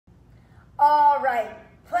All right,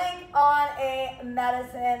 plank on a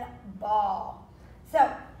medicine ball.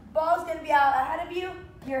 So, ball's gonna be out ahead of you.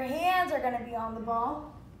 Your hands are gonna be on the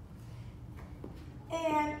ball.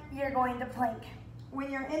 And you're going to plank. When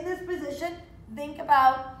you're in this position, think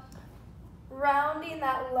about rounding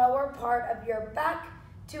that lower part of your back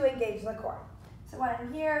to engage the core. So when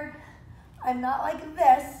I'm here, I'm not like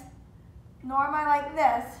this, nor am I like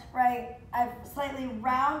this, right? I've slightly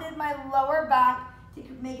rounded my lower back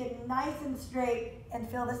to make it nice and straight and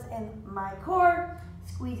feel this in my core,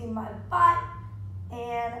 squeezing my butt,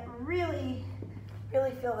 and really,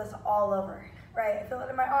 really feel this all over, right? I feel it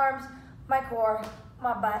in my arms, my core,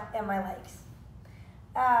 my butt, and my legs.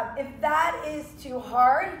 If that is too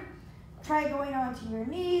hard, try going onto your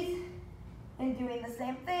knees and doing the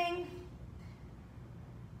same thing.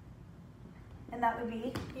 And that would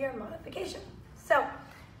be your modification. So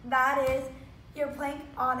that is your plank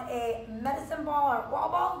on a medicine ball or wall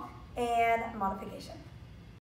ball and modification.